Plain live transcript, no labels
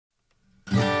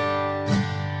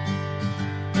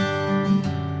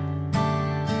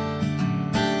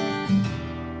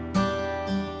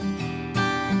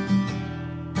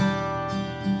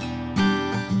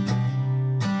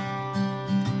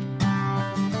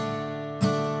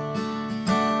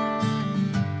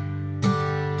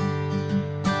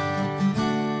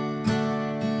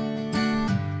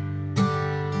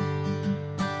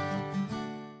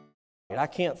I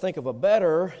can't think of a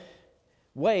better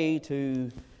way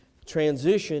to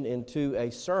transition into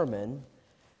a sermon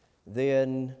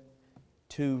than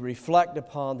to reflect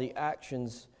upon the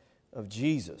actions of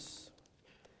Jesus.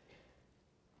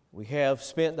 We have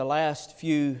spent the last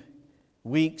few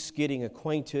weeks getting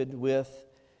acquainted with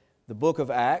the book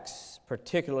of Acts,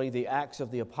 particularly the Acts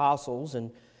of the Apostles, and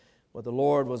what the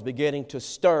Lord was beginning to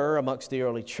stir amongst the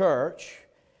early church.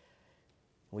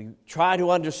 We try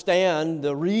to understand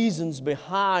the reasons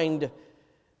behind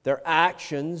their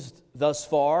actions thus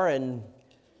far, and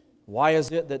why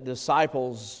is it that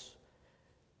disciples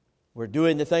were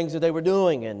doing the things that they were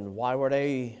doing, and why were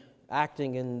they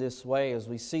acting in this way as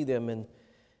we see them in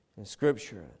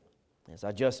Scripture. As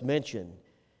I just mentioned,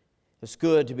 it's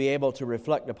good to be able to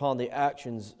reflect upon the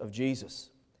actions of Jesus,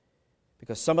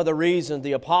 because some of the reason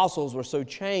the apostles were so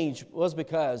changed was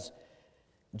because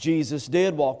Jesus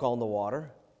did walk on the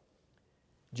water.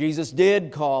 Jesus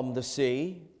did calm the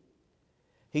sea.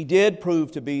 He did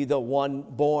prove to be the one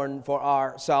born for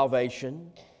our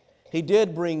salvation. He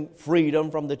did bring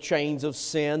freedom from the chains of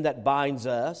sin that binds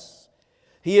us.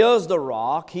 He is the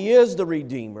rock. He is the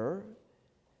Redeemer.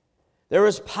 There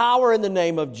is power in the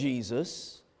name of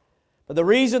Jesus. But the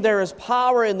reason there is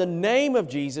power in the name of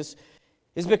Jesus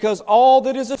is because all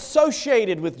that is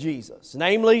associated with Jesus,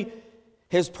 namely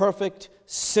His perfect,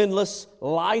 sinless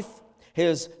life,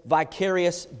 His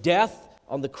vicarious death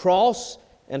on the cross,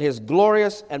 and His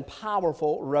glorious and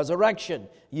powerful resurrection.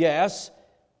 Yes,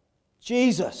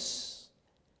 Jesus.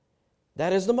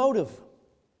 That is the motive.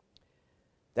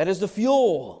 That is the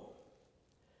fuel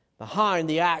behind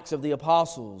the Acts of the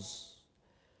Apostles.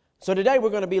 So today we're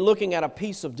going to be looking at a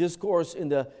piece of discourse in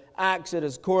the Acts that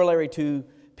is corollary to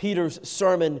Peter's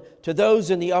sermon to those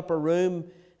in the upper room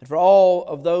and for all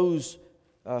of those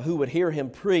who would hear him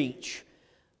preach.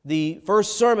 The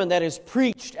first sermon that is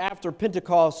preached after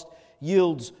Pentecost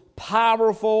yields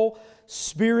powerful,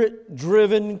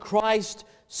 Spirit-driven,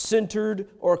 Christ-centered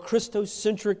or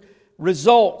Christocentric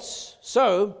results.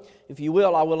 So, if you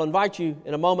will, I will invite you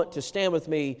in a moment to stand with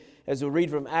me as we read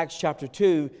from Acts chapter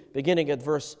 2, beginning at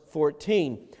verse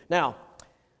 14. Now,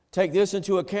 take this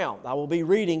into account. I will be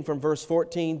reading from verse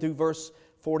 14 through verse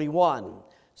 41.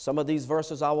 Some of these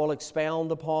verses I will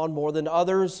expound upon more than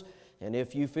others. And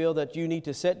if you feel that you need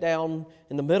to sit down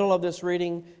in the middle of this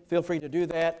reading, feel free to do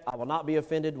that. I will not be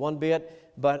offended one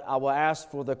bit, but I will ask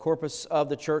for the corpus of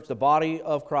the church, the body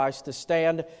of Christ, to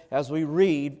stand as we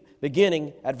read,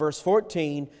 beginning at verse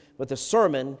 14, with the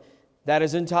sermon that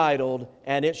is entitled,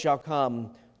 "And It Shall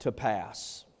Come to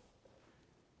Pass."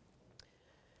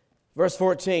 Verse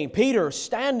 14, Peter,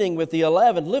 standing with the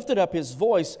 11, lifted up his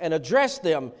voice and addressed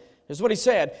them. Here's what he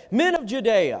said, "Men of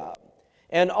Judea,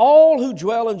 and all who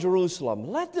dwell in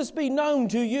Jerusalem, let this be known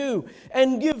to you,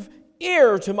 and give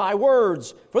ear to my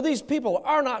words. For these people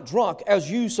are not drunk,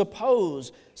 as you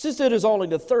suppose, since it is only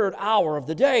the third hour of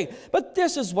the day. But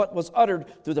this is what was uttered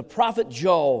through the prophet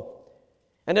Joel.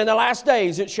 And in the last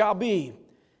days it shall be,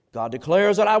 God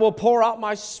declares that I will pour out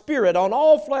my Spirit on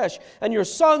all flesh, and your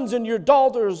sons and your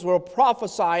daughters will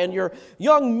prophesy, and your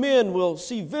young men will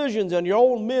see visions, and your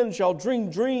old men shall dream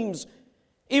dreams.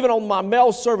 Even on my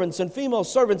male servants and female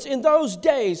servants, in those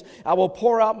days I will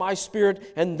pour out my Spirit,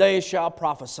 and they shall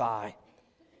prophesy.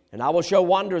 And I will show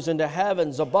wonders in the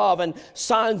heavens above, and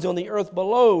signs on the earth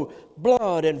below,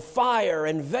 blood and fire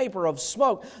and vapor of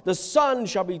smoke. The sun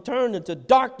shall be turned into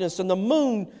darkness, and the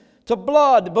moon to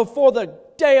blood, before the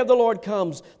day of the Lord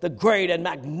comes, the great and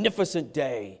magnificent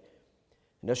day.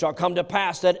 And it shall come to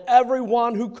pass that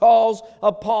everyone who calls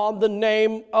upon the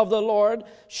name of the Lord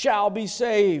shall be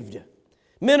saved.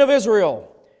 Men of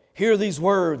Israel, hear these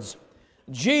words.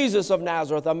 Jesus of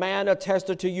Nazareth, a man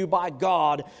attested to you by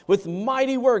God with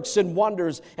mighty works and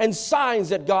wonders and signs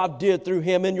that God did through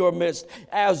him in your midst,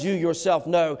 as you yourself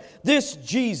know. This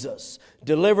Jesus,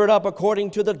 delivered up according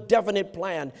to the definite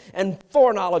plan and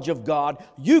foreknowledge of God,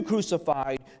 you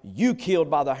crucified, you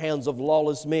killed by the hands of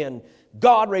lawless men.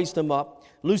 God raised him up,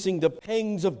 loosing the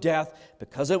pangs of death,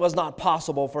 because it was not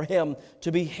possible for him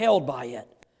to be held by it.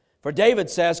 For David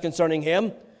says concerning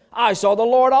him, I saw the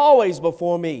Lord always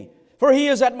before me, for he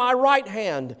is at my right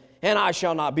hand, and I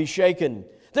shall not be shaken.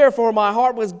 Therefore my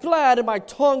heart was glad, and my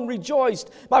tongue rejoiced.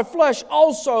 My flesh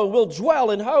also will dwell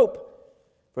in hope.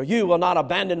 For you will not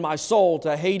abandon my soul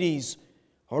to Hades,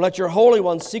 or let your Holy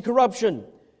One see corruption.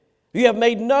 You have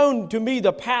made known to me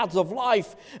the paths of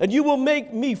life, and you will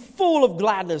make me full of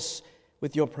gladness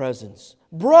with your presence.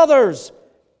 Brothers,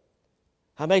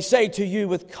 I may say to you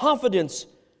with confidence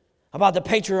about the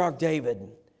patriarch David,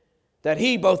 that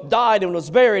he both died and was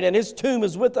buried, and his tomb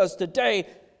is with us today.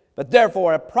 But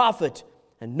therefore a prophet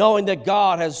And knowing that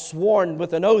God has sworn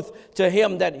with an oath to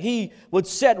him that he would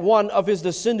set one of his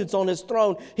descendants on his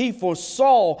throne, he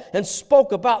foresaw and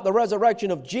spoke about the resurrection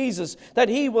of Jesus, that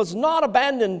he was not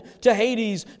abandoned to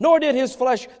Hades, nor did his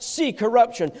flesh see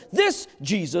corruption. This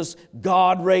Jesus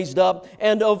God raised up,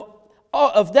 and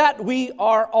of that we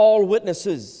are all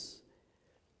witnesses.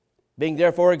 Being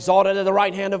therefore exalted at the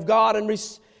right hand of God, and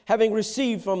having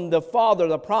received from the Father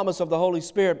the promise of the Holy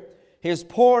Spirit, he has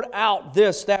poured out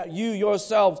this that you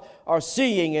yourselves are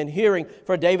seeing and hearing.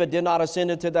 For David did not ascend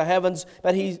into the heavens,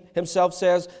 but he himself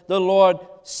says, the Lord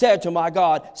said to my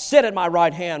God, sit at my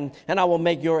right hand, and I will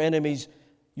make your enemies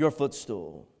your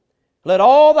footstool. Let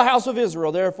all the house of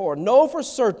Israel therefore know for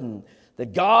certain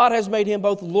that God has made him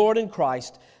both Lord and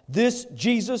Christ, this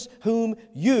Jesus whom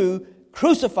you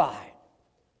crucified.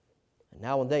 And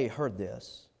now when they heard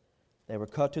this, they were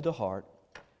cut to the heart,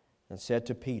 and said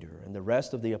to Peter and the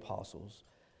rest of the apostles,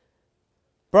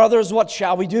 brothers, what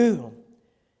shall we do?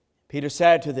 Peter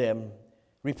said to them,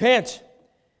 repent,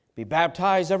 be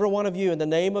baptized every one of you in the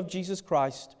name of Jesus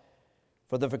Christ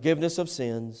for the forgiveness of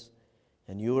sins,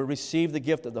 and you will receive the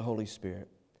gift of the Holy Spirit.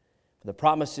 For the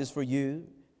promise is for you,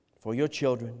 for your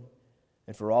children,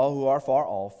 and for all who are far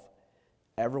off,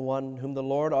 everyone whom the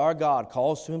Lord our God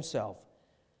calls to himself.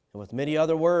 And with many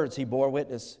other words he bore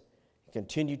witness,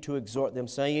 continued to exhort them,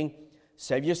 saying,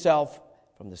 save yourself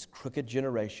from this crooked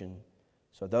generation.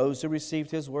 So those who received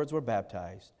his words were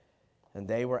baptized, and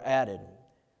they were added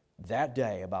that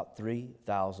day about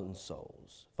 3,000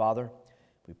 souls. Father,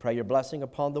 we pray your blessing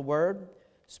upon the word.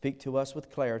 Speak to us with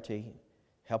clarity.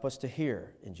 Help us to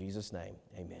hear. In Jesus' name,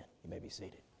 amen. You may be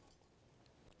seated.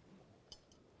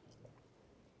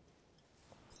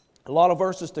 A lot of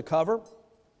verses to cover.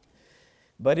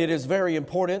 But it is very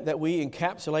important that we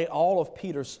encapsulate all of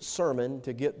Peter's sermon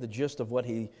to get the gist of what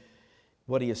he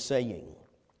is saying.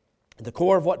 The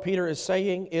core of what Peter is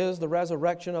saying is the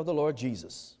resurrection of the Lord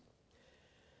Jesus.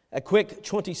 A quick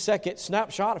 20-second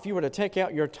snapshot, if you were to take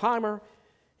out your timer,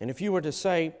 and if you were to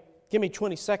say, give me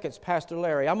 20 seconds, Pastor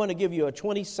Larry, I'm going to give you a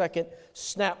 20-second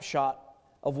snapshot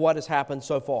of what has happened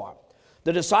so far.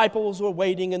 The disciples were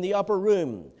waiting in the upper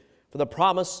room for the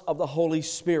promise of the Holy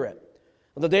Spirit.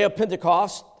 On the day of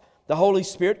Pentecost, the Holy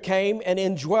Spirit came and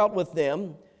indwelt with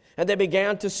them, and they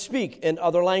began to speak in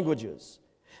other languages.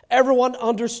 Everyone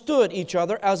understood each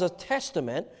other as a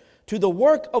testament to the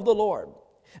work of the Lord.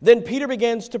 Then Peter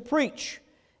begins to preach,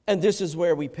 and this is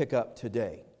where we pick up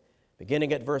today.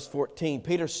 Beginning at verse 14,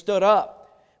 Peter stood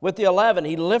up with the 11.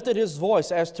 He lifted his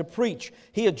voice as to preach.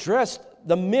 He addressed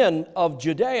the men of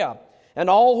Judea and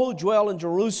all who dwell in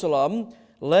Jerusalem.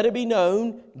 Let it be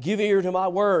known, give ear to my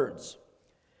words.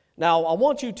 Now, I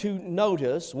want you to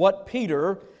notice what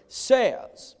Peter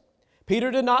says. Peter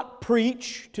did not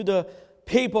preach to the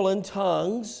people in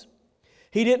tongues.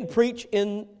 He didn't preach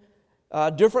in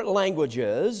different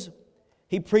languages.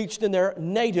 He preached in their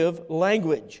native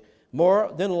language.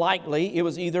 More than likely, it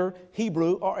was either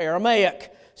Hebrew or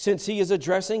Aramaic, since he is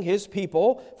addressing his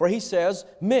people, for he says,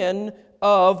 men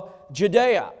of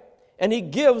Judea. And he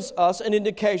gives us an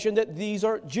indication that these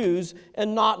are Jews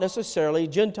and not necessarily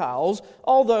Gentiles,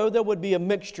 although there would be a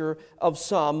mixture of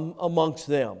some amongst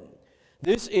them.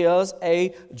 This is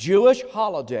a Jewish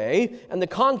holiday, and the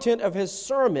content of his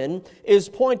sermon is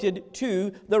pointed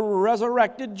to the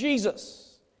resurrected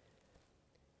Jesus.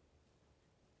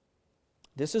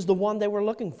 This is the one they were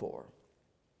looking for.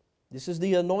 This is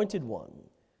the anointed one,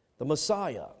 the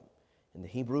Messiah. In the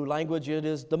Hebrew language, it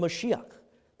is the Mashiach,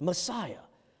 the Messiah,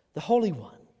 the Holy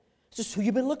One. This is who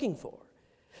you've been looking for.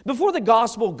 Before the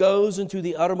gospel goes into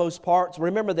the uttermost parts,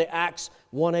 remember the Acts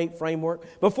 1:8 framework?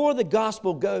 Before the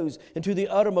gospel goes into the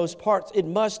uttermost parts, it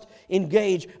must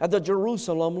engage at the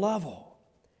Jerusalem level.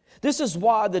 This is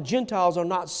why the Gentiles are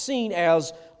not seen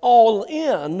as all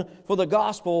in for the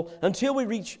gospel until we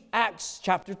reach Acts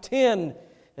chapter 10.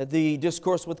 The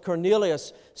discourse with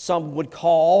Cornelius, some would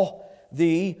call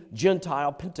the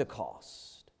Gentile Pentecost.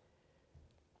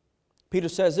 Peter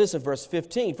says this in verse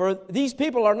 15, for these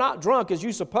people are not drunk as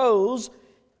you suppose,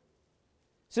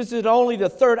 since it's only the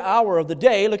third hour of the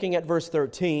day, looking at verse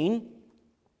 13.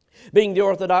 Being the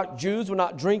Orthodox Jews would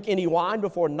not drink any wine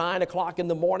before 9 o'clock in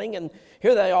the morning, and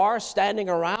here they are standing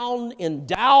around in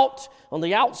doubt on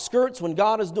the outskirts when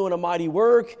God is doing a mighty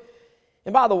work.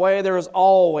 And by the way, there is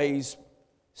always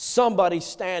somebody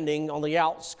standing on the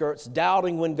outskirts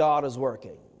doubting when God is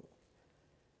working.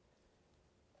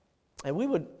 And we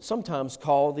would sometimes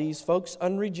call these folks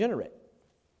unregenerate.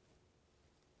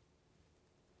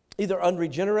 Either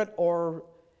unregenerate or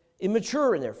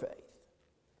immature in their faith.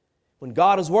 When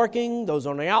God is working, those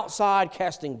on the outside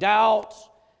casting doubt,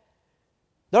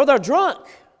 they're drunk.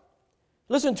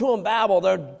 Listen to them babble.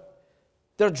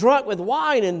 They're drunk with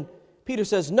wine. And Peter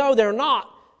says, no, they're not.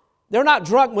 They're not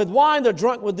drunk with wine. They're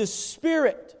drunk with the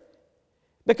Spirit.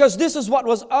 Because this is what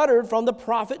was uttered from the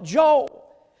prophet Joel.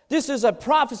 This is a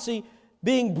prophecy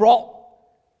being brought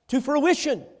to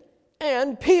fruition.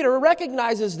 And Peter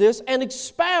recognizes this and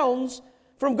expounds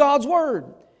from God's Word.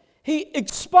 He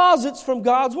exposits from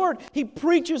God's Word. He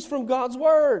preaches from God's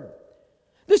Word.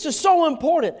 This is so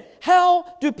important.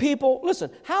 How do people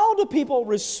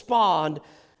respond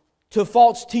to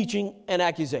false teaching and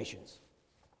accusations?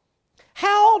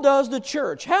 How does the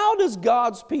church, how does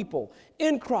God's people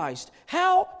in Christ,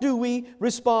 how do we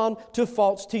respond to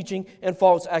false teaching and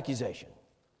false accusation?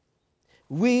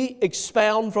 We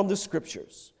expound from the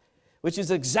Scriptures, which is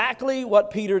exactly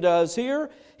what Peter does here.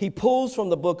 He pulls from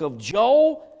the book of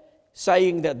Joel,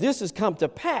 saying that this has come to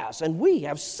pass, and we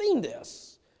have seen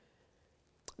this.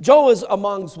 Joel is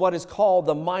amongst what is called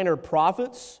the minor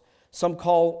prophets. Some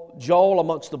call Joel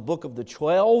amongst the book of the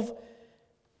 12.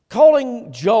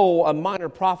 Calling Joel a minor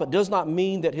prophet does not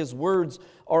mean that his words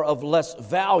are of less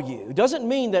value. It doesn't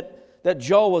mean that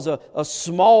Joel was a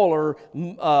smaller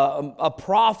a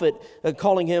prophet,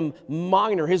 calling him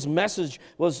minor. His message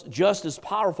was just as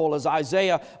powerful as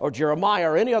Isaiah or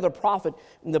Jeremiah or any other prophet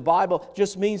in the Bible.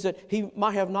 Just means that he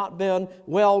might have not been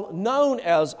well known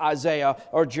as Isaiah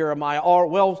or Jeremiah or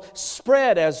well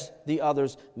spread as the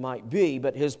others might be.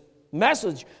 But his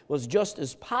message was just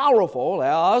as powerful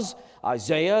as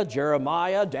Isaiah,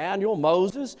 Jeremiah, Daniel,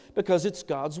 Moses, because it's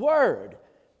God's Word.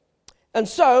 And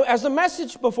so, as the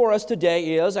message before us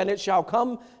today is, and it shall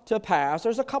come to pass,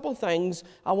 there's a couple things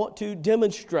I want to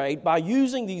demonstrate by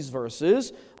using these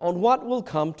verses on what will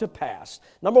come to pass.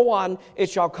 Number one, it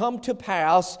shall come to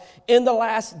pass in the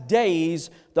last days,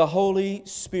 the Holy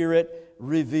Spirit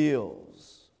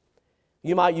reveals.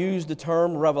 You might use the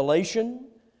term revelation,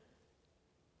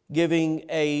 giving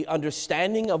an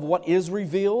understanding of what is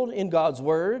revealed in God's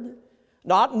Word.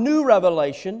 Not new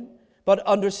revelation, but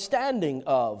understanding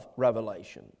of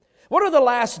revelation. What are the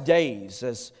last days,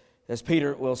 as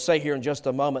Peter will say here in just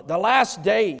a moment? The last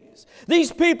days.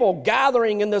 These people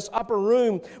gathering in this upper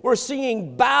room were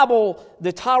seeing Babel,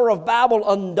 the Tower of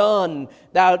Babel undone.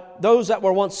 That those that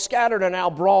were once scattered are now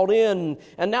brought in,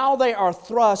 and now they are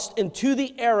thrust into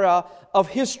the era of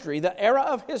history, the era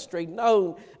of history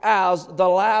known as the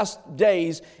last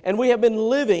days. And we have been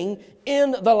living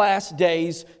in the last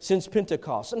days since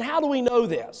Pentecost. And how do we know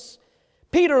this?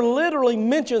 Peter literally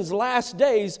mentions last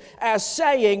days as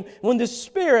saying, when the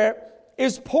Spirit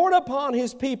is poured upon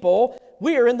His people,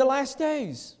 we are in the last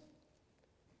days.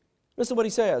 Listen to what he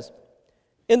says.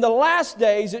 In the last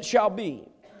days it shall be.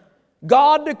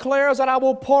 God declares that I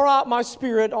will pour out my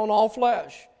Spirit on all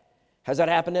flesh. Has that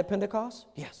happened at Pentecost?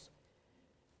 Yes.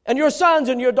 And your sons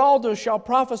and your daughters shall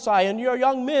prophesy, and your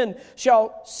young men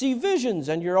shall see visions,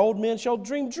 and your old men shall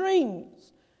dream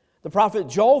dreams. The prophet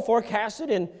Joel forecasted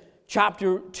in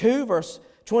chapter 2, verse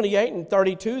 28 and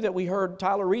 32 that we heard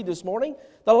Tyler read this morning,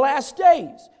 the last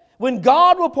days, when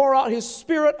God will pour out His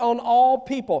Spirit on all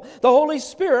people. The Holy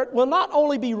Spirit will not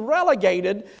only be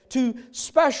relegated to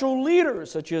special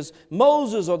leaders such as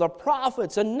Moses or the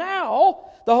prophets, and now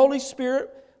the Holy Spirit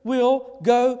will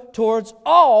go towards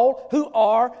all who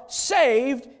are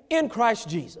saved in Christ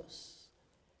Jesus.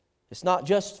 It's not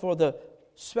just for the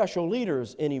special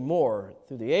leaders anymore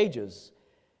through the ages.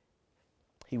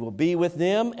 He will be with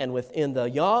them and within the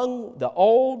young, the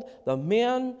old, the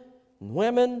men,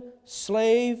 women,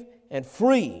 slave, and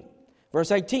free.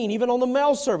 Verse 18, even on the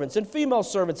male servants and female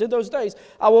servants in those days,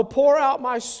 I will pour out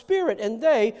my Spirit, and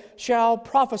they shall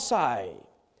prophesy.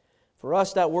 For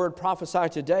us, that word prophesy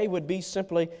today would be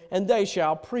simply, and they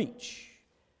shall preach.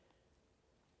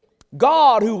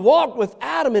 God, who walked with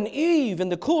Adam and Eve in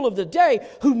the cool of the day,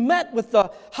 who met with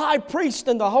the high priest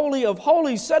in the Holy of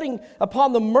Holies, sitting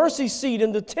upon the mercy seat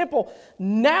in the temple,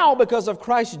 now because of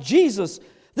Christ Jesus,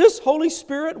 this Holy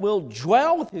Spirit will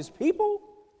dwell with His people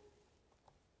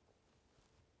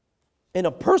in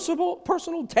a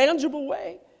personal, tangible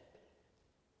way.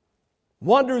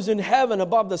 Wonders in heaven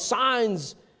above the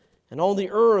signs and on the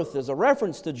earth, as a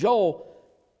reference to Joel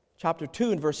chapter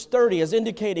 2 and verse 30, as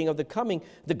indicating of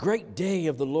the great day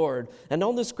of the Lord. And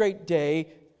on this great day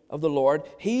of the Lord,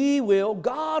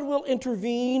 God will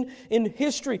intervene in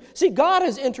history. See, God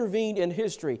has intervened in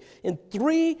history in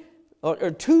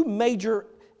two major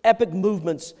epic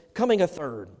movements, coming a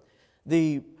third.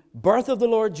 The birth of the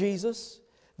Lord Jesus,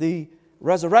 the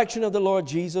resurrection of the Lord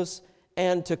Jesus,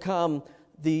 and to come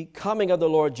the coming of the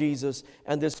Lord Jesus,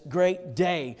 and this great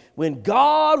day when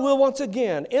God will once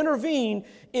again intervene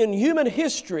in human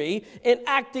history,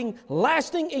 enacting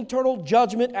lasting eternal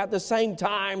judgment at the same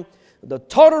time. the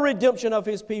total redemption of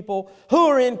His people who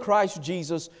are in Christ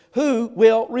Jesus, who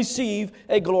will receive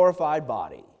a glorified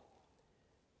body.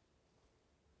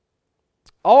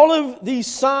 All of these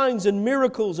signs and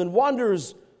miracles and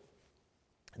wonders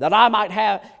that I might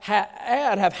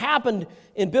have happened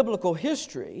in biblical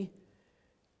history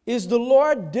is the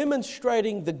Lord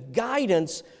demonstrating the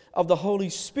guidance of the Holy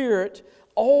Spirit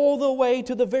all the way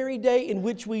to the very day in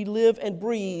which we live and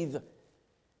breathe.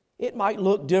 It might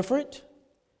look different.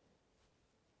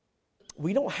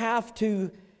 We don't have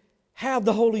to have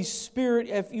the Holy Spirit,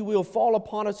 if you will, fall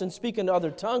upon us and speak in other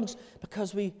tongues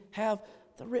because we have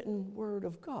the written Word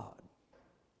of God.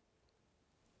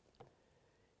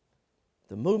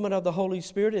 The movement of the Holy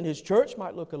Spirit in His church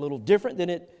might look a little different than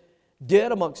it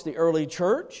did amongst the early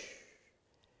church.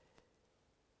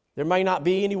 There may not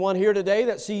be anyone here today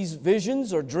that sees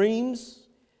visions or dreams,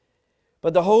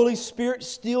 but the Holy Spirit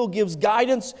still gives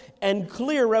guidance and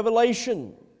clear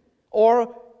revelation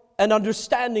or an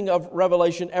understanding of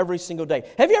revelation every single day.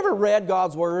 Have you ever read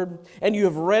God's Word and you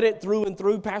have read it through and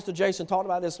through? Pastor Jason talked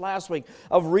about this last week,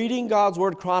 of reading God's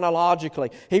Word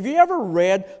chronologically. Have you ever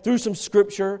read through some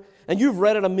Scripture and you've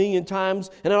read it 1,000,000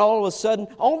 times, and then all of a sudden,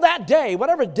 on that day,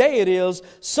 whatever day it is,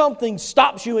 something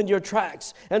stops you in your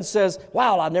tracks and says,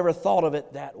 wow, I never thought of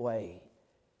it that way.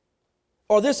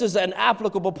 Or this is an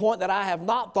applicable point that I have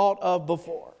not thought of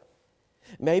before.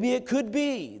 Maybe it could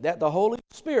be that the Holy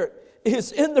Spirit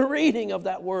is in the reading of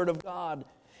that Word of God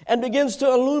and begins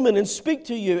to illumine and speak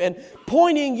to you and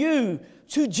pointing you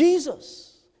to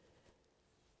Jesus.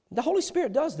 The Holy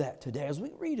Spirit does that today as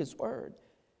we read His Word.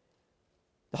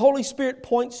 The Holy Spirit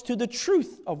points to the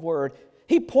truth of Word.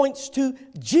 He points to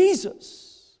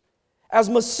Jesus as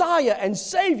Messiah and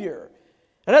Savior.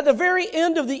 And at the very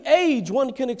end of the age,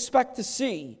 one can expect to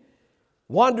see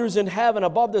wonders in heaven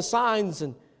above the signs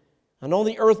and on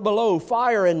the earth below,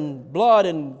 fire and blood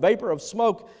and vapor of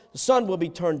smoke. The sun will be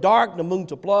turned dark, the moon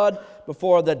to blood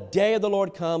before the day of the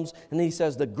Lord comes. And He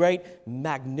says, the great,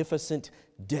 magnificent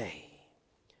day.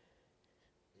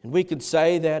 And we could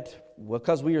say that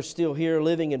because we are still here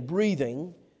living and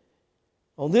breathing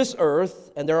on this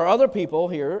earth, and there are other people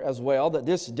here as well, that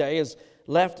this day is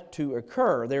left to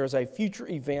occur. There is a future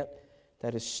event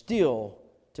that is still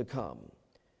to come.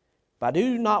 But I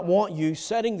do not want you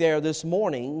sitting there this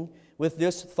morning with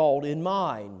this thought in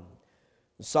mind.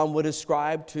 Some would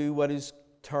ascribe to what is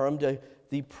termed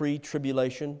the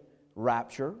pre-tribulation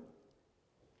rapture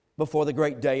before the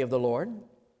great day of the Lord.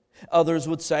 Others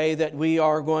would say that we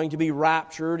are going to be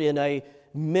raptured in the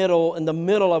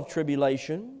middle of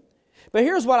tribulation. But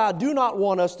here's what I do not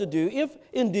want us to do, if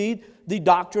indeed the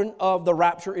doctrine of the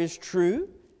rapture is true.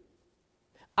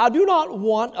 I do not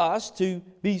want us to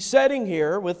be sitting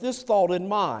here with this thought in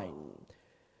mind.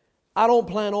 I don't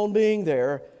plan on being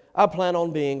there. I plan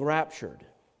on being raptured.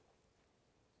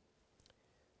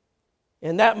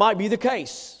 And that might be the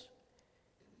case.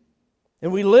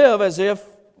 And we live as if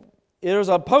there's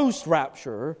a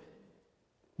post-rapture,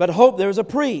 but hope there's a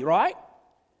pre, right?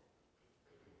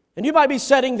 And you might be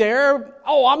sitting there,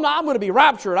 I'm going to be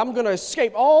raptured. I'm going to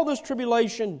escape all this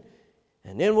tribulation.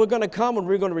 And then we're going to come and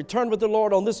we're going to return with the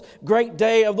Lord on this great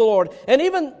day of the Lord. And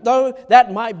even though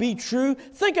that might be true,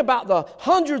 think about the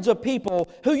hundreds of people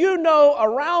who you know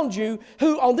around you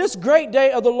who on this great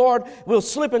day of the Lord will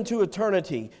slip into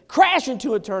eternity, crash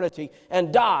into eternity,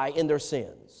 and die in their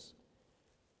sins.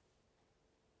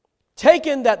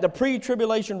 Taking that the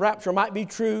pre-tribulation rapture might be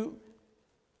true,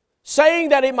 saying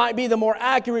that it might be the more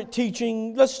accurate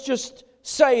teaching, let's just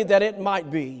say that it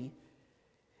might be.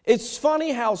 It's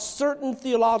funny how certain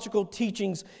theological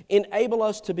teachings enable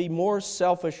us to be more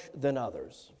selfish than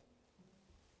others.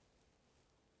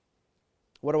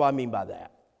 What do I mean by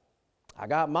that? I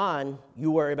got mine, you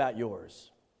worry about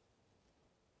yours.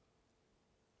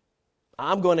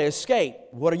 I'm going to escape.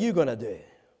 What are you going to do?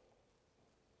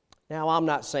 Now, I'm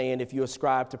not saying if you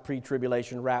ascribe to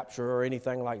pre-tribulation rapture or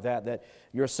anything like that, that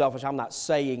you're selfish. I'm not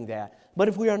saying that. But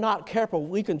if we are not careful,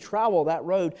 we can travel that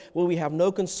road where we have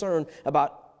no concern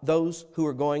about those who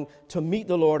are going to meet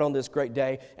the Lord on this great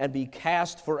day and be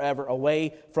cast forever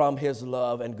away from His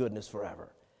love and goodness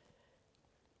forever.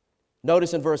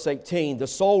 Notice in verse 18, the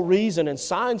sole reason and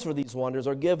signs for these wonders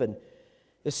are given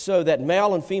is so that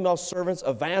male and female servants,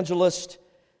 evangelists,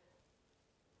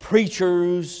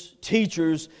 preachers,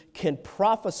 teachers can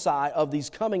prophesy of these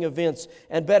coming events,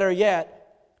 and better yet,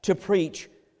 to preach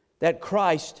that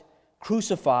Christ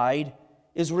crucified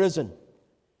is risen,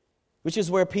 which is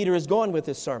where Peter is going with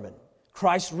this sermon.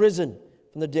 Christ risen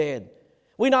from the dead.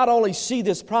 We not only see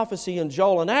this prophecy in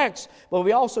Joel and Acts, but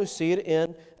we also see it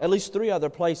in at least 3 other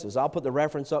places. I'll put the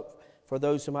reference up for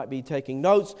those who might be taking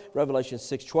notes. Revelation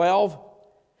 6:12,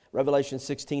 Revelation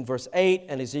 16, verse 8,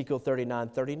 and Ezekiel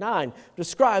 39:39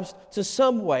 describes to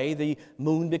some way the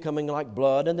moon becoming like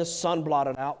blood and the sun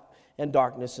blotted out and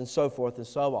darkness and so forth and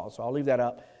so on. So I'll leave that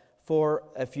up for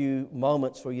a few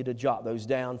moments for you to jot those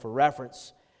down for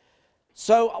reference.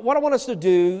 So what I want us to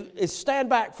do is stand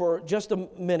back for just a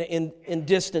minute in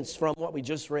distance from what we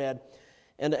just read.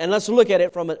 And let's look at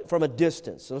it from a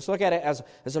distance. So let's look at it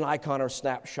as an icon or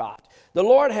snapshot. The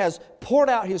Lord has poured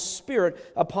out His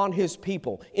Spirit upon His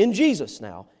people. In Jesus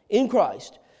now, in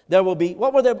Christ, there will be,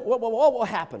 what will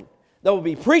happen? There will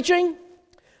be preaching,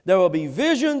 there will be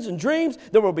visions and dreams,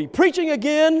 there will be preaching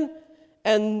again,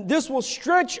 and this will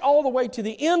stretch all the way to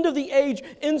the end of the age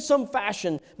in some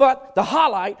fashion. But the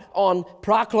highlight on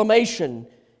proclamation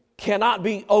cannot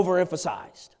be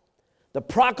overemphasized. The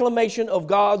proclamation of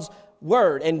God's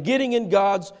Word and getting in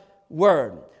God's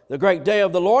Word. The great day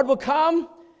of the Lord will come,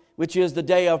 which is the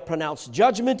day of pronounced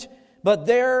judgment, but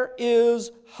there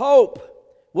is hope.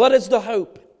 What is the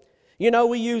hope? You know,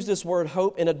 we use this word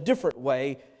hope in a different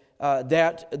way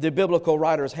that the biblical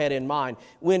writers had in mind.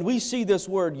 When we see this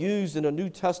word used in a New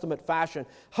Testament fashion,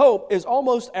 hope is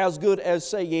almost as good as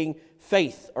saying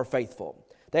faith or faithful.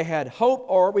 They had hope,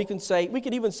 or we can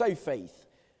even say faith.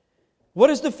 What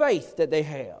is the faith that they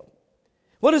have?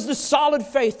 What is the solid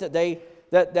faith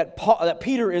that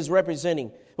Peter is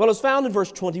representing? Well, it's found in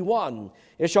verse 21.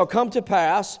 It shall come to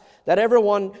pass that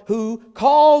everyone who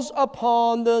calls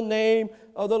upon the name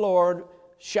of the Lord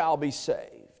shall be saved.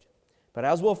 But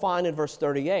as we'll find in verse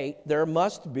 38, there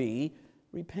must be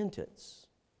repentance.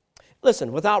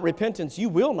 Listen, without repentance, you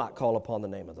will not call upon the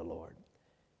name of the Lord.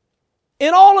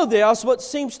 In all of this, what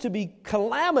seems to be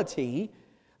calamity,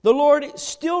 the Lord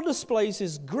still displays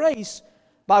His grace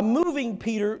by moving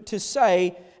Peter to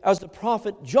say, as the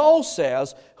prophet Joel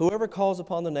says, whoever calls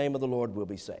upon the name of the Lord will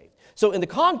be saved. So in the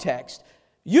context,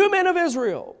 you men of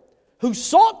Israel who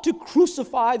sought to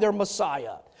crucify their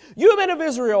Messiah, you men of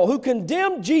Israel who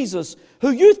condemned Jesus,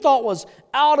 who you thought was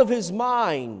out of His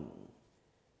mind,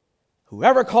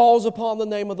 whoever calls upon the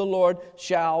name of the Lord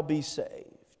shall be saved.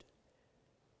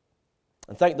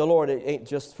 And thank the Lord, it ain't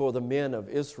just for the men of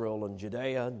Israel and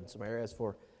Judea and Samaria, it's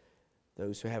for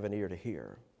those who have an ear to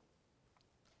hear.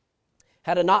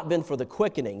 Had it not been for the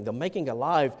quickening, the making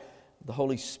alive of the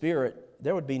Holy Spirit,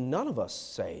 there would be none of us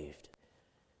saved.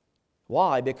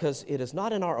 Why? Because it is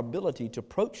not in our ability to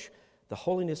approach the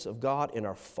holiness of God in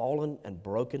our fallen and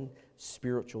broken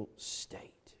spiritual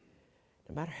state.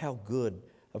 No matter how good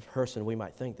of a person we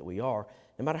might think that we are,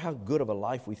 no matter how good of a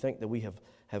life we think that we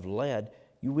have led,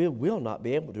 you will not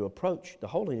be able to approach the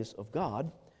holiness of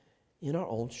God in our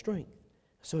own strength.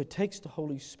 So it takes the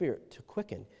Holy Spirit to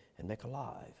quicken and make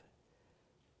alive.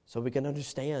 So we can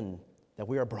understand that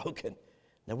we are broken,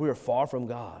 that we are far from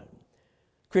God.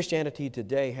 Christianity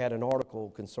Today had an article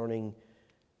concerning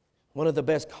one of the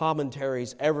best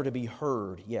commentaries ever to be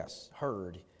heard. Yes,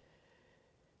 heard.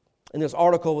 And this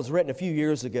article was written a few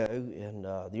years ago, and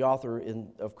the author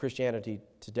of Christianity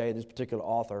Today, this particular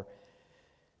author,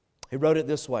 he wrote it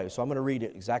this way. So I'm going to read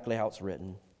it exactly how it's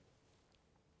written.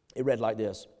 It read like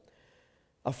this.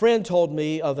 A friend told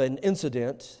me of an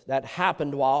incident that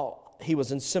happened while he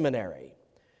was in seminary.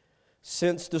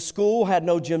 Since the school had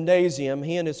no gymnasium,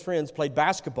 he and his friends played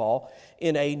basketball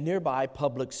in a nearby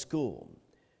public school.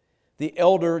 The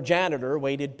elder janitor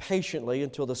waited patiently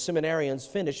until the seminarians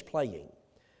finished playing.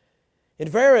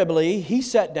 Invariably, he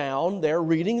sat down there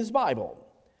reading his Bible.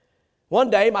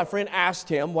 One day, my friend asked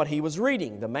him what he was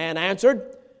reading. The man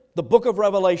answered, the book of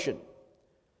Revelation.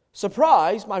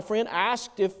 Surprised, my friend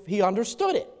asked if he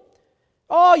understood it.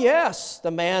 Oh, yes, the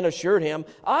man assured him,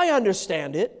 I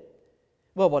understand it.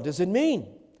 Well, what does it mean?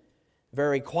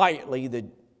 Very quietly, the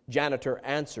janitor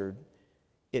answered,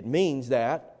 it means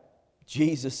that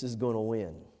Jesus is going to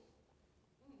win.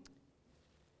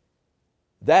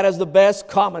 That is the best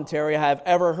commentary I have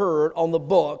ever heard on the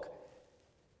book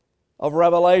of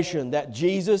Revelation, that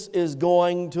Jesus is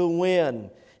going to win.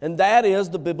 And that is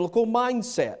the biblical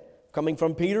mindset. Coming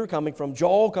from Peter, coming from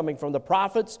Joel, coming from the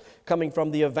prophets, coming from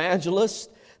the evangelists.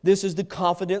 This is the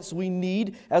confidence we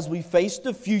need as we face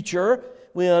the future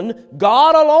when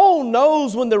God alone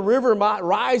knows when the river might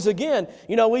rise again.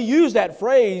 You know, we use that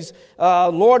phrase,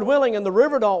 Lord willing, and the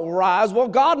river don't rise. Well,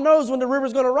 God knows when the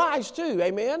river's going to rise too.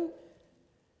 Amen?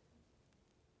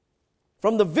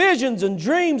 From the visions and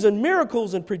dreams and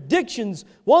miracles and predictions,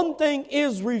 one thing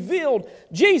is revealed.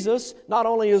 Jesus not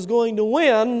only is going to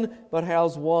win, but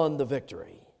has won the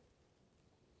victory.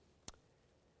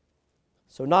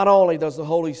 So not only does the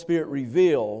Holy Spirit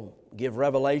reveal, give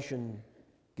revelation,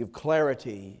 give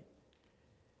clarity,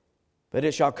 but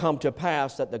it shall come to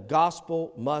pass that the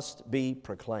gospel must be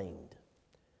proclaimed.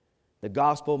 The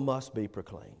gospel must be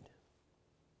proclaimed.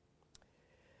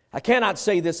 I cannot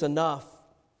say this enough,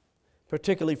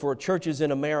 particularly for churches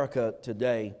in America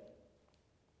today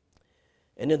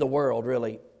and in the world,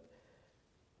 really.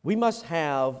 We must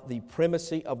have the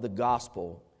primacy of the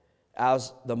gospel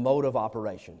as the mode of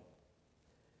operation.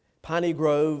 Piney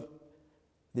Grove,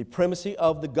 the primacy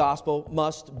of the gospel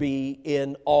must be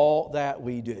in all that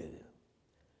we do.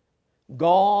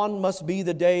 Gone must be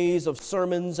the days of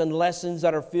sermons and lessons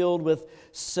that are filled with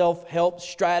self-help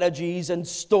strategies and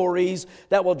stories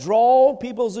that will draw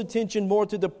people's attention more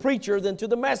to the preacher than to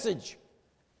the message.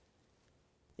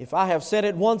 If I have said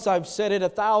it once, I've said it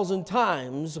 1,000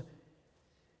 times.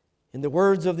 In the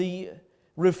words of the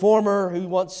reformer who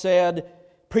once said,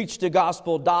 "Preach the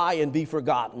gospel, die and be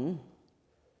forgotten."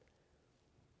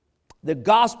 The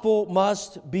gospel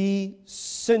must be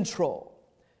central.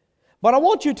 But I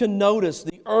want you to notice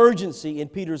the urgency in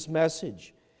Peter's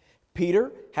message.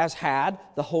 Peter has had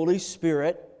the Holy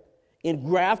Spirit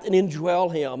engraft and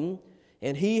indwell him,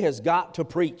 and he has got to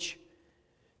preach.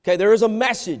 Okay, there is a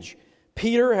message.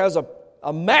 Peter has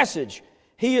a message.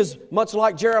 He is much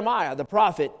like Jeremiah, the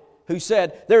prophet, who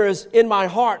said, "There is in my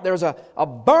heart, there's a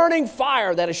burning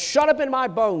fire that is shut up in my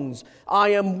bones. I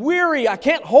am weary, I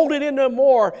can't hold it in no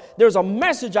more. There's a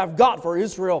message I've got for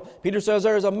Israel." Peter says,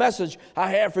 "There is a message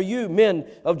I have for you, men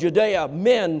of Judea,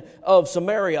 men of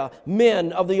Samaria,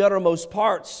 men of the uttermost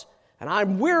parts. And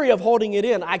I'm weary of holding it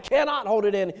in. I cannot hold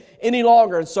it in any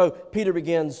longer." And so Peter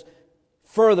begins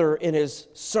further in his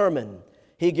sermon.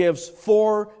 He gives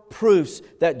 4 proofs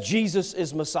that Jesus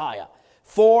is Messiah.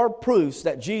 4 proofs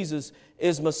that Jesus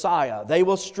is Messiah. They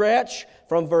will stretch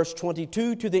from verse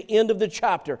 22 to the end of the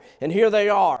chapter. And here they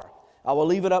are. I will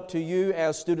leave it up to you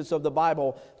as students of the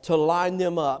Bible to line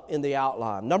them up in the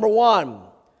outline. Number 1,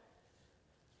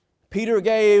 Peter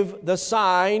gave the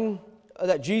sign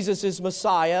that Jesus is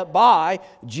Messiah by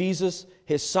Jesus,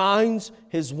 His signs,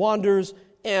 His wonders,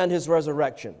 and His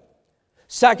resurrection.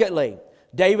 Secondly,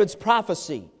 David's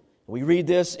prophecy. We read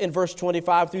this in verse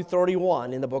 25 through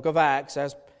 31 in the book of Acts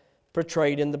as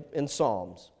portrayed in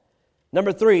Psalms.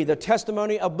 Number 3, the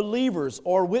testimony of believers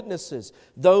or witnesses,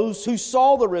 those who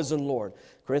saw the risen Lord.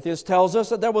 Corinthians tells us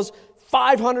that there was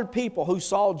 500 people who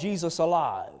saw Jesus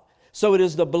alive. So it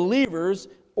is the believers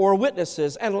or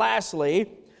witnesses. And lastly,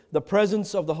 the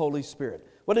presence of the Holy Spirit.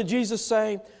 What did Jesus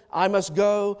say? "I must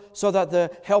go so that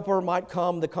the Helper might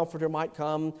come, the Comforter might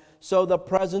come." So the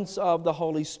presence of the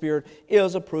Holy Spirit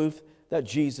is a proof that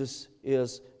Jesus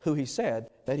is who He said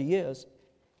that He is.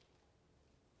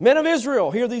 Men of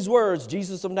Israel, hear these words.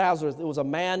 Jesus of Nazareth, it was a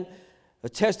man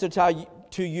attested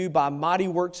to you by mighty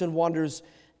works and wonders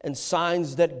and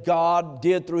signs that God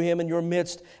did through Him in your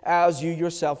midst, as you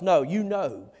yourself know. You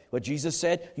know what Jesus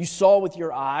said. You saw with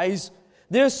your eyes.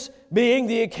 This being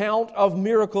the account of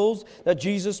miracles that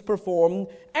Jesus performed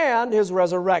and His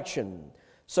resurrection.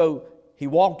 So He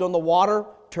walked on the water,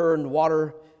 turned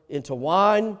water into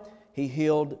wine. He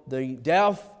healed the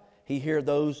deaf. He healed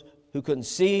those who couldn't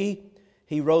see.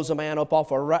 He rose a man up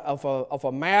off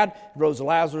a mat. He rose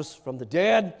Lazarus from the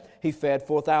dead. He fed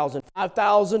 4,000,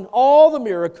 5,000. All the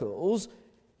miracles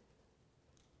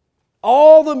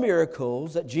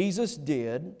that Jesus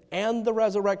did, and the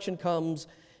resurrection comes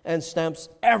and stamps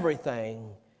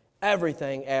everything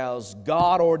as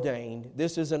God ordained.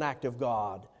 This is an act of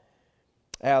God.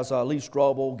 As Lee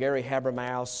Strobel, Gary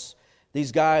Habermas,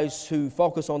 these guys who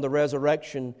focus on the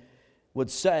resurrection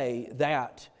would say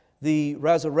that the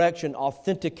resurrection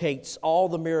authenticates all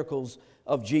the miracles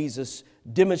of Jesus,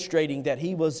 demonstrating that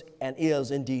He was and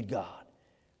is indeed God.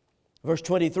 Verse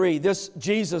 23, this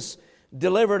Jesus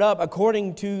delivered up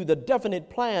according to the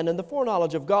definite plan and the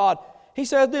foreknowledge of God. He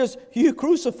said this, "You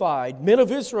crucified men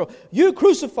of Israel, you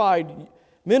crucified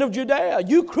men of Judea,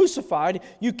 you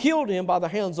killed Him by the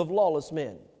hands of lawless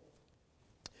men."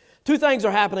 2 things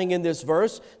are happening in this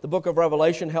verse. The book of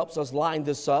Revelation helps us line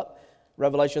this up.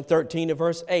 Revelation 13 and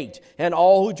verse 8. "And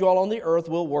all who dwell on the earth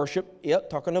will worship it,"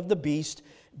 talking of the beast,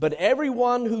 "but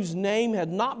everyone whose name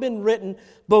had not been written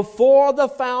before the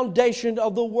foundation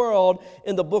of the world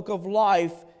in the book of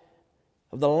life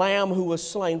of the Lamb who was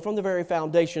slain," from the very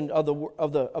foundation of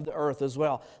the earth as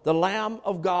well. The Lamb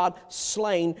of God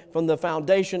slain from the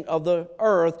foundation of the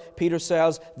earth. Peter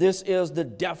says this is the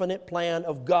definite plan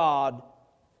of God,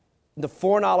 the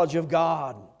foreknowledge of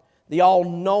God, the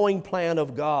all-knowing plan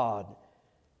of God,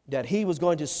 that He was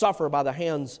going to suffer by the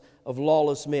hands of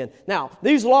lawless men. Now,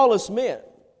 these lawless men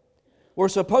were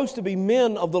supposed to be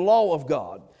men of the law of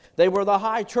God. They were the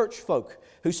high church folk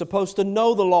who's supposed to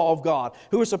know the law of God,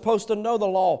 who are supposed to know the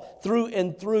law through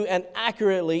and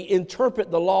accurately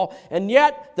interpret the law, and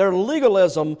yet their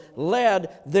legalism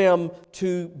led them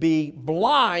to be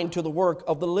blind to the work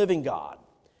of the living God.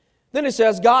 Then it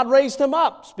says God raised him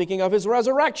up, speaking of his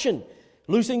resurrection,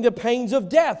 loosing the pains of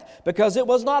death, because it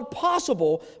was not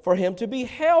possible for him to be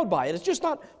held by it. It's just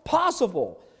not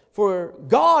possible for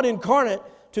God incarnate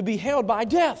to be held by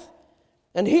death.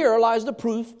 And here lies the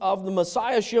proof of the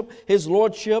Messiahship, his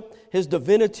lordship, his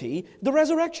divinity, the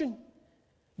resurrection.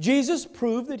 Jesus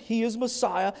proved that he is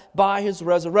Messiah by his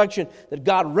resurrection, that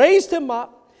God raised him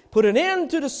up, put an end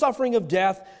to the suffering of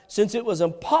death, since it was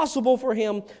impossible for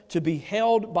him to be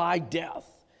held by death.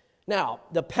 Now,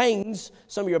 the pangs,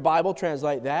 some of your Bible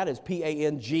translate that as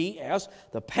P-A-N-G-S,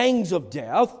 the pangs of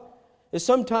death, is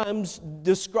sometimes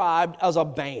described as a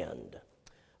band,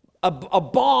 a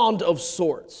bond of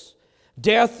sorts.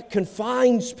 Death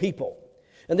confines people,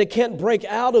 and they can't break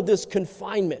out of this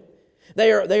confinement.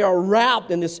 They are wrapped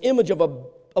in this image of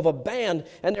a band,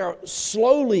 and they are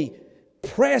slowly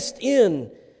pressed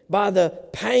in by the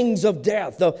pangs of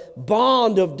death, the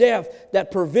bond of death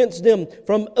that prevents them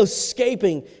from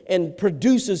escaping and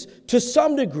produces, to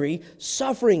some degree,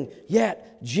 suffering.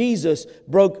 Yet Jesus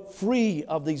broke free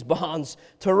of these bonds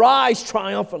to rise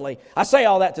triumphantly. I say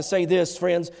all that to say this,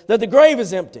 friends, that the grave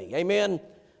is empty. Amen?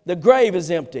 The grave is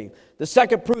empty. The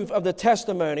second proof of the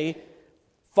testimony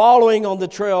following on the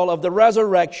trail of the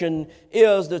resurrection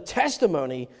is the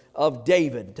testimony of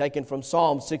David, taken from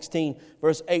Psalm 16,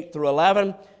 verse 8 through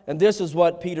 11. And this is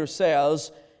what Peter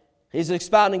says. He's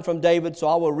expounding from David, so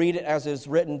I will read it as is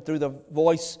written through the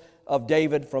voice of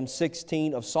David from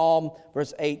 16 of Psalm,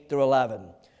 verse 8 through 11.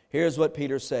 Here's what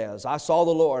Peter says. I saw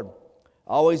the Lord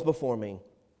always before me,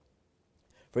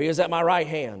 for he is at my right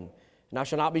hand, and I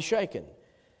shall not be shaken.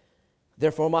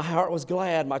 Therefore my heart was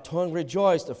glad, my tongue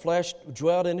rejoiced, the flesh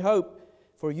dwelled in hope.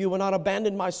 For you will not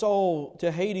abandon my soul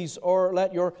to Hades, or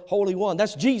let your Holy One,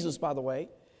 that's Jesus, by the way,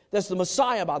 that's the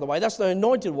Messiah, by the way, that's the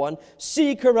Anointed One,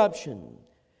 see corruption.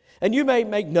 And you may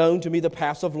make known to me the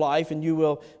paths of life, and you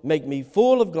will make me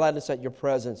full of gladness at your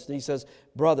presence. And he says,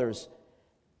 brothers,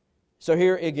 so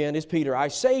here again is Peter. I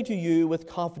say to you with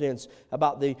confidence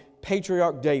about the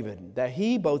patriarch David, that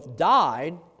he both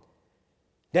died,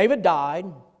 David died,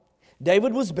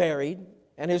 David was buried,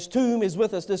 and his tomb is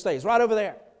with us this day. It's right over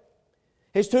there.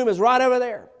 His tomb is right over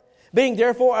there. Being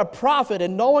therefore a prophet,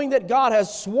 and knowing that God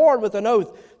has sworn with an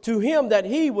oath to him that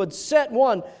he would set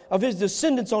one of his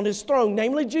descendants on his throne,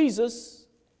 namely Jesus,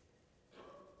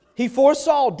 he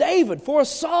foresaw, David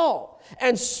foresaw,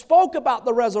 and spoke about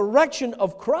the resurrection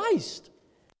of Christ,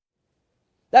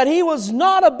 that he was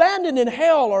not abandoned in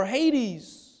hell or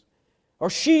Hades or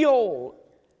Sheol,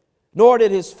 nor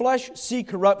did his flesh see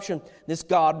corruption. This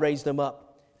God raised him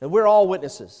up. And we're all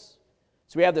witnesses.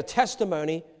 So we have the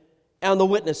testimony and the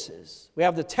witnesses. We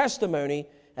have the testimony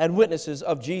and witnesses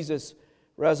of Jesus'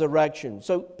 resurrection.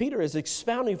 So Peter is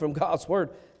expounding from God's Word.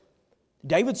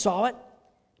 David saw it.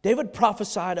 David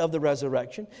prophesied of the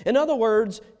resurrection. In other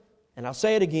words, and I'll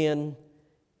say it again,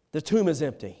 the tomb is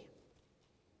empty.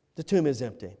 The tomb is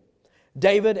empty.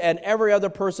 David and every other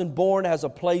person born has a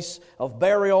place of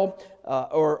burial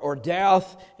or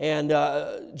death, and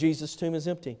Jesus' tomb is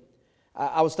empty.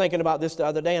 I was thinking about this the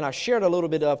other day, and I shared a little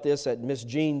bit of this at Miss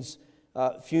Jean's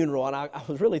funeral, and I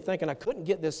was really thinking I couldn't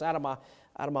get this out of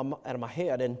my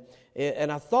head,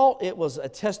 and I thought it was a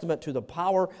testament to the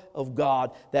power of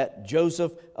God that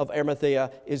Joseph of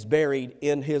Arimathea is buried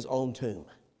in his own tomb.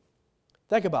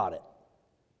 Think about it.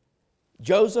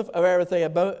 Joseph of Arimathea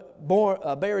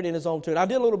buried in his own tomb. I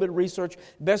did a little bit of research.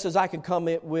 Best as I could come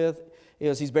with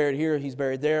is he's buried here, he's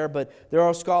buried there. But there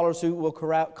are scholars who will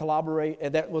collaborate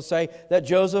and that will say that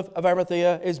Joseph of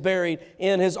Arimathea is buried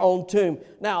in his own tomb.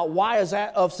 Now, why is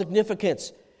that of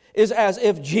significance? It's as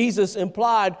if Jesus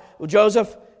implied, well,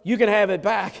 Joseph, you can have it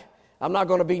back. I'm not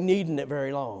going to be needing it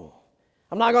very long.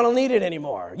 I'm not going to need it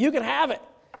anymore. You can have it.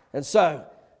 And so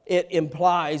it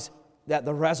implies that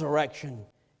the resurrection,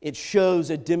 it shows,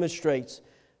 it demonstrates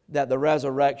that the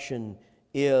resurrection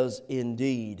is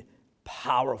indeed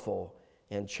powerful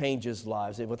and changes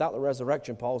lives. And without the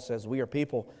resurrection, Paul says, we are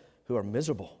people who are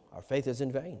miserable. Our faith is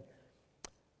in vain.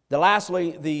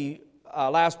 Lastly, the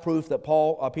last proof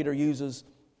that Peter uses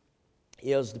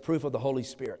is the proof of the Holy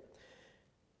Spirit.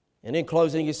 And in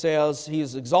closing, he says, he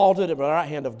is exalted at the right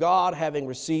hand of God, having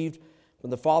received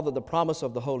from the Father the promise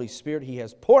of the Holy Spirit. He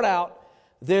has poured out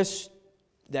this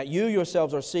that you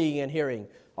yourselves are seeing and hearing.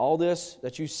 All this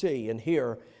that you see and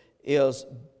hear is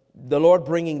the Lord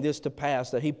bringing this to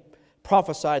pass, that he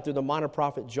prophesied through the minor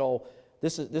prophet Joel.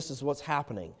 This is what's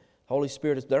happening. Holy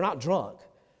Spirit, they're not drunk.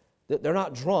 They're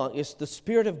not drunk. It's the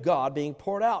Spirit of God being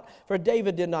poured out. For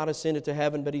David did not ascend into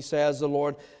heaven, but he says, the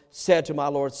Lord said to my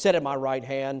Lord, sit at my right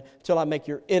hand till I make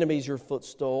your enemies your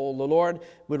footstool. The Lord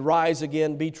would rise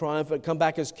again, be triumphant, come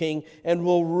back as king, and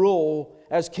will rule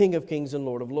as King of kings and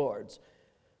Lord of lords.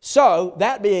 So,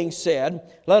 that being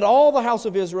said, let all the house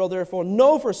of Israel therefore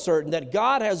know for certain that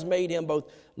God has made him both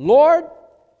Lord,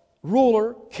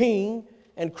 ruler, king,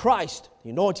 and Christ, the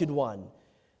anointed one.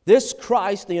 This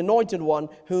Christ, the anointed one,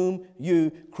 whom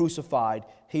you crucified,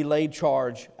 he laid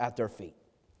charge at their feet.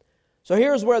 So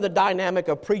here's where the dynamic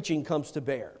of preaching comes to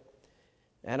bear.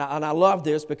 And I love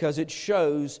this because it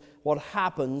shows what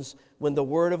happens when the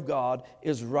Word of God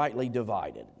is rightly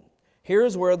divided.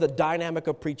 Here's where the dynamic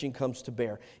of preaching comes to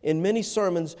bear. In many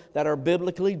sermons that are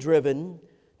biblically driven,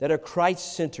 that are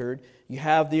Christ-centered, you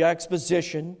have the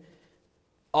exposition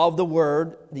of the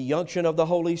Word, the unction of the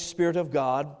Holy Spirit of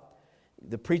God,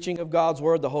 the preaching of God's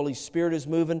Word, the Holy Spirit is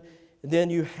moving,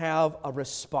 then you have a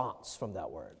response from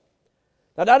that Word.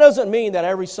 Now, that doesn't mean that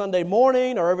every Sunday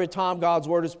morning or every time God's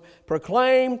Word is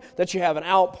proclaimed that you have an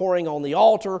outpouring on the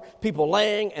altar, people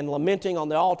laying and lamenting on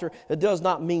the altar. It does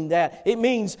not mean that. It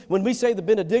means when we say the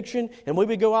benediction and when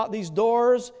we go out these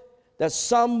doors, that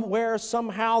somewhere,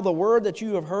 somehow, the Word that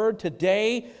you have heard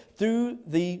today through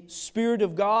the Spirit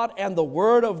of God and the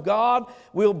Word of God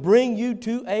will bring you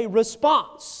to a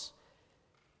response.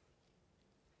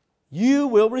 You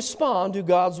will respond to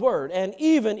God's Word. And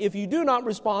even if you do not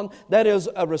respond, that is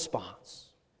a response.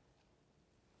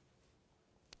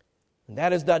 And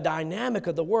that is the dynamic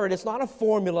of the Word. It's not a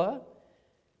formula.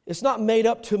 It's not made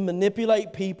up to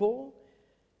manipulate people.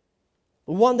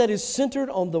 The one that is centered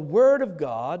on the Word of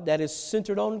God, that is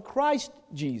centered on Christ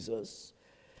Jesus.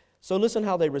 So listen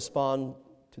how they respond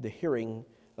to the hearing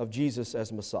of Jesus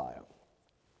as Messiah.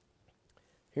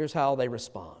 Here's how they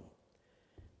respond.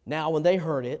 Now, when they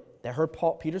heard it, they heard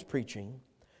Peter's preaching,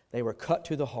 they were cut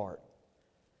to the heart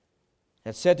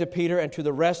and said to Peter and to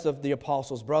the rest of the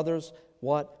apostles, brothers,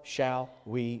 what shall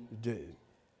we do?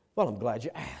 Well, I'm glad you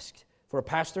asked. For a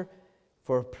pastor,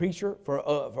 for a preacher, for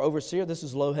overseer, this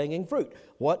is low-hanging fruit.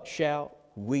 What shall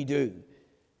we do?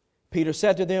 Peter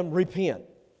said to them, repent.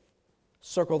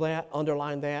 Circle that,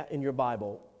 underline that in your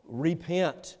Bible.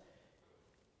 Repent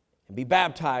and be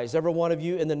baptized, every one of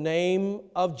you, in the name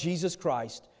of Jesus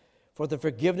Christ, for the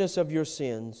forgiveness of your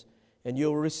sins, and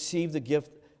you'll receive the gift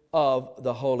of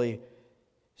the Holy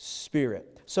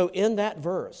Spirit. So in that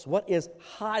verse, what is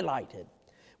highlighted,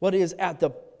 what is at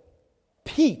the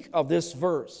peak of this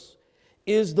verse,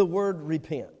 is the word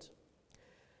repent.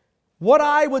 What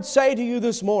I would say to you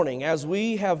this morning, as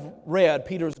we have read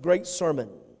Peter's great sermon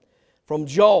from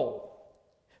Joel,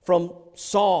 from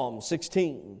Psalm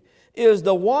 16, is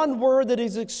the one word that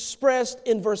is expressed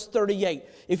in verse 38.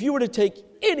 If you were to take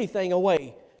anything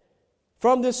away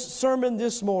from this sermon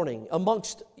this morning,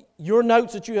 amongst your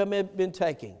notes that you have been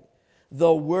taking,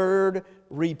 the word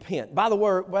repent. By the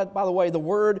way, the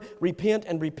word repent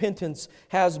and repentance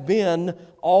has been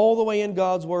all the way in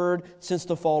God's Word since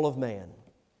the fall of man.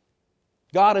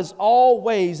 God has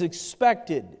always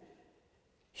expected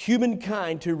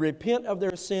humankind to repent of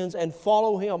their sins and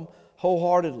follow Him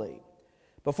wholeheartedly.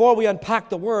 Before we unpack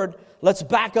the word, let's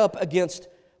back up against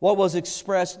what was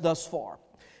expressed thus far.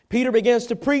 Peter begins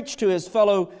to preach to his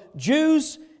fellow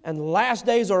Jews, and the last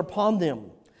days are upon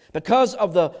them. Because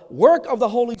of the work of the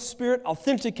Holy Spirit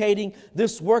authenticating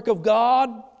this work of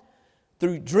God,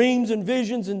 through dreams and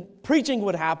visions and preaching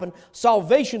would happen,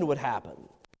 salvation would happen.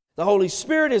 The Holy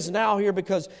Spirit is now here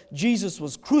because Jesus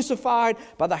was crucified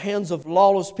by the hands of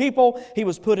lawless people. He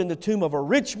was put in the tomb of a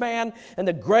rich man, and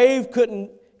the grave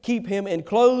couldn't keep Him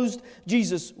enclosed.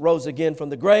 Jesus rose again from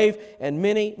the grave, and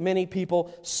many, many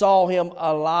people saw Him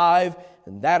alive.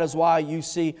 And that is why you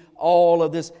see all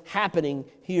of this happening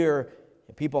here.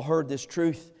 And people heard this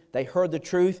truth. They heard the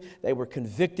truth. They were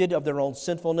convicted of their own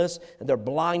sinfulness and their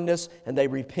blindness, and they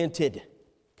repented.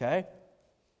 Okay?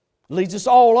 Leads us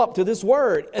all up to this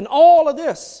word. And all of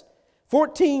this,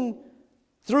 14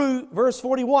 through verse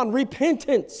 41,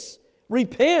 repentance.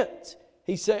 Repent,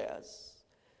 he says.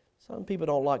 Some people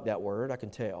don't like that word, I can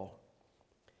tell.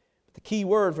 But the key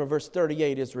word from verse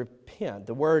 38 is repent.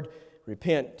 The word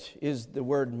repent is the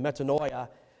word metanoia,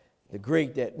 the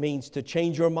Greek, that means to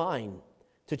change your mind,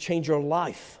 to change your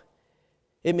life.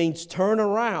 It means turn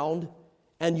around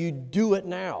and you do it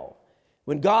now.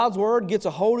 When God's Word gets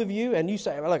a hold of you and you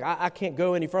say, look, I can't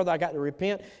go any further, I got to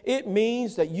repent, it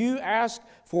means that you ask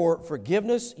for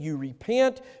forgiveness, you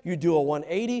repent, you do a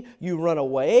 180, you run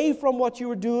away from what you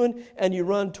were doing, and you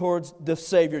run towards the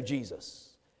Savior Jesus.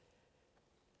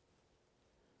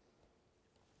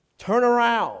 Turn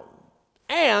around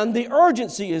And the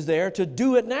urgency is there to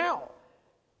do it now.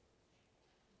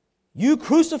 You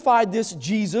crucified this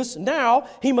Jesus. Now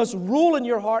he must rule in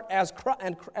your heart as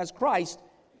Christ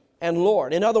and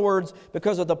Lord. In other words,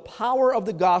 because of the power of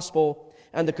the gospel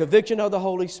and the conviction of the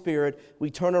Holy Spirit,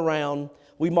 we turn around,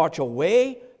 we march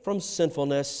away from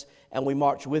sinfulness, and we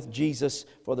march with Jesus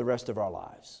for the rest of our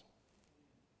lives.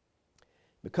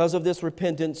 Because of this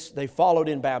repentance, they followed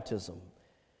in baptism.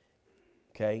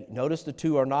 Okay, notice the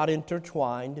two are not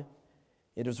intertwined.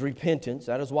 It is repentance.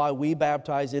 That is why we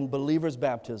baptize in believers'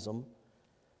 baptism,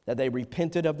 that they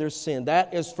repented of their sin.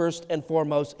 That is first and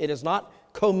foremost. It is not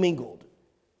commingled.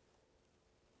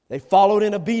 They followed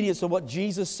in obedience to what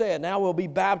Jesus said. Now we'll be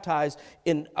baptized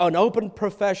in an open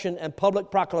profession and public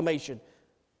proclamation.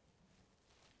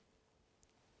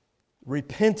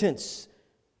 Repentance,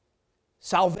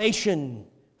 salvation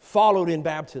followed in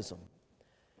baptism.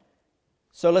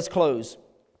 So let's close.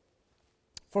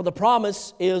 For the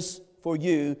promise is for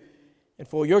you and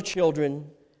for your children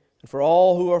and for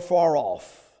all who are far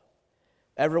off,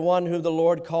 everyone who the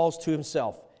Lord calls to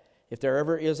himself. If there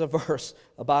ever is a verse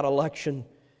about election,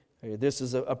 this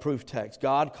is a proof text.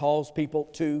 God calls people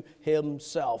to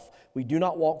himself. We do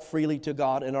not walk freely to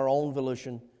God in our own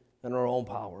volition and our own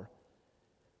power.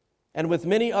 And with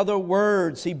many other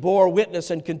words, he bore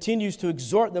witness and continues to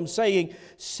exhort them, saying,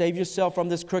 save yourself from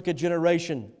this crooked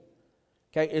generation.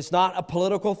 Okay, it's not a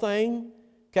political thing.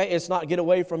 Okay, it's not get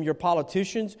away from your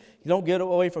politicians. You don't get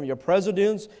away from your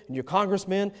presidents and your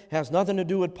congressmen. It has nothing to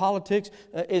do with politics.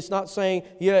 It's not saying,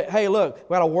 yeah, hey, look,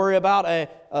 we got to worry about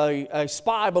a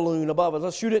spy balloon above us.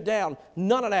 Let's shoot it down.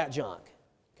 None of that junk.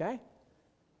 Okay?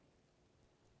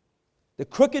 The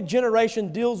crooked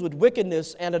generation deals with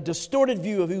wickedness and a distorted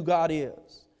view of who God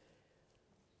is.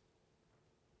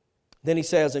 Then he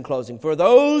says in closing, for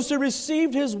those who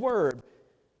received his word,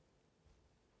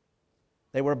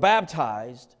 they were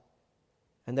baptized,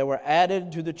 and there were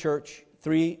added to the church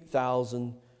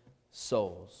 3,000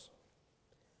 souls.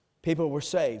 People were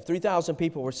saved. 3,000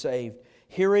 people were saved,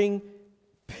 hearing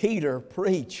Peter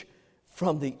preach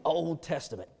from the Old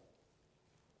Testament,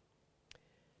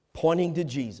 pointing to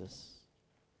Jesus.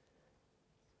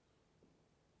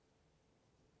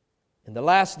 In the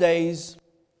last days,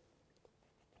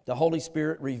 the Holy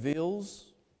Spirit reveals.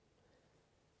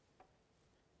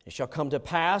 It shall come to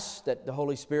pass that the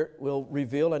Holy Spirit will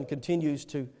reveal and continues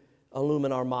to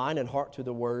illumine our mind and heart to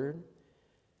the Word,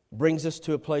 brings us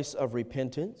to a place of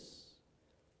repentance.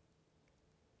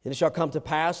 And it shall come to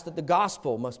pass that the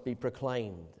gospel must be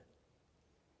proclaimed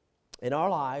in our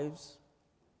lives,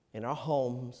 in our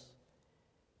homes,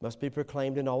 must be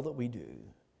proclaimed in all that we do.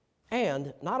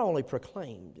 And not only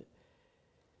proclaimed,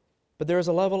 but there is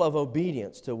a level of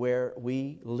obedience to where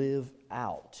we live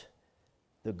out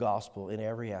the gospel in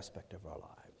every aspect of our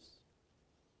lives.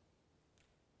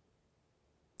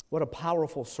 What a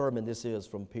powerful sermon this is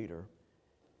from Peter,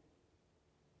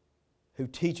 who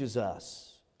teaches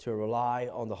us to rely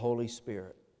on the Holy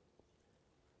Spirit,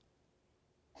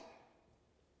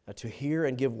 to hear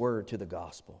and give word to the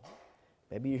gospel.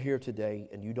 Maybe you're here today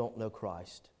and you don't know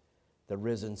Christ, the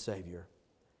risen Savior.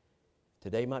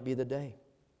 Today might be the day.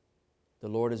 The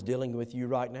Lord is dealing with you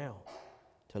right now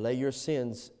to lay your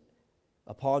sins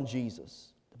upon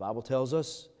Jesus. The Bible tells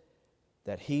us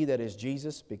that he that is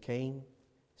Jesus became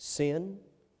sin,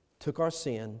 took our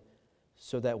sin,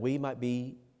 so that we might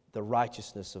be the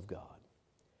righteousness of God.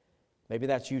 Maybe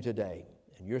that's you today,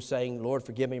 and you're saying, Lord,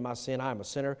 forgive me my sin. I am a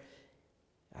sinner.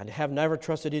 I have never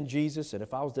trusted in Jesus, and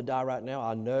if I was to die right now,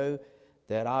 I know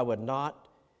that I would not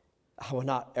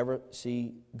ever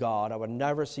see God. I would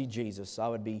never see Jesus. I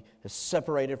would be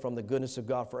separated from the goodness of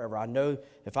God forever. I know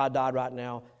if I died right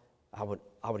now, I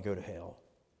would go to hell.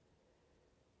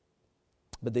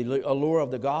 But the allure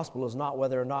of the gospel is not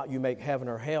whether or not you make heaven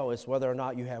or hell. It's whether or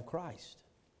not you have Christ.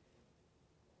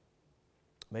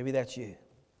 Maybe that's you.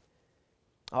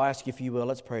 I'll ask you if you will.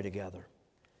 Let's pray together.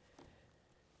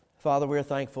 Father, we're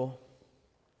thankful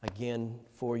again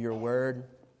for your word.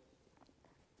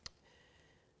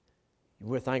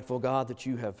 We're thankful, God, that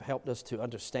you have helped us to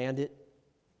understand it,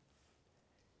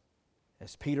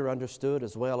 as Peter understood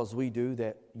as well as we do,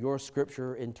 that your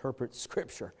Scripture interprets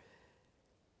Scripture.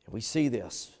 And we see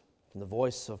this in the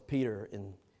voice of Peter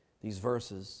in these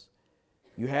verses.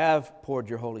 You have poured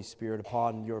your Holy Spirit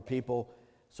upon your people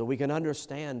so we can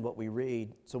understand what we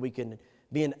read, so we can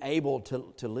be enabled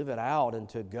to live it out and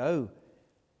to go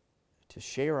to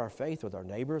share our faith with our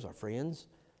neighbors, our friends,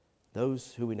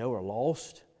 those who we know are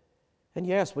lost. And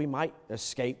yes, we might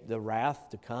escape the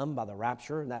wrath to come by the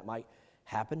rapture, and that might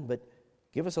happen, but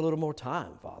give us a little more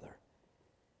time, Father,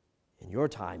 in your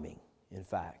timing, in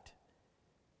fact,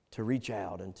 to reach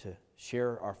out and to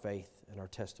share our faith and our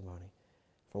testimony.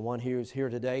 For one who is here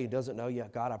today who doesn't know you,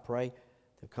 God, I pray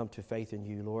to come to faith in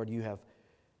you. Lord, you have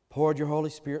poured your Holy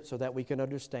Spirit so that we can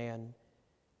understand.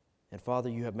 And Father,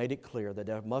 you have made it clear that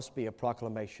there must be a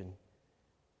proclamation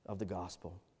of the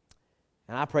gospel.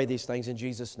 And I pray these things in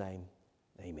Jesus' name.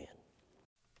 Amen.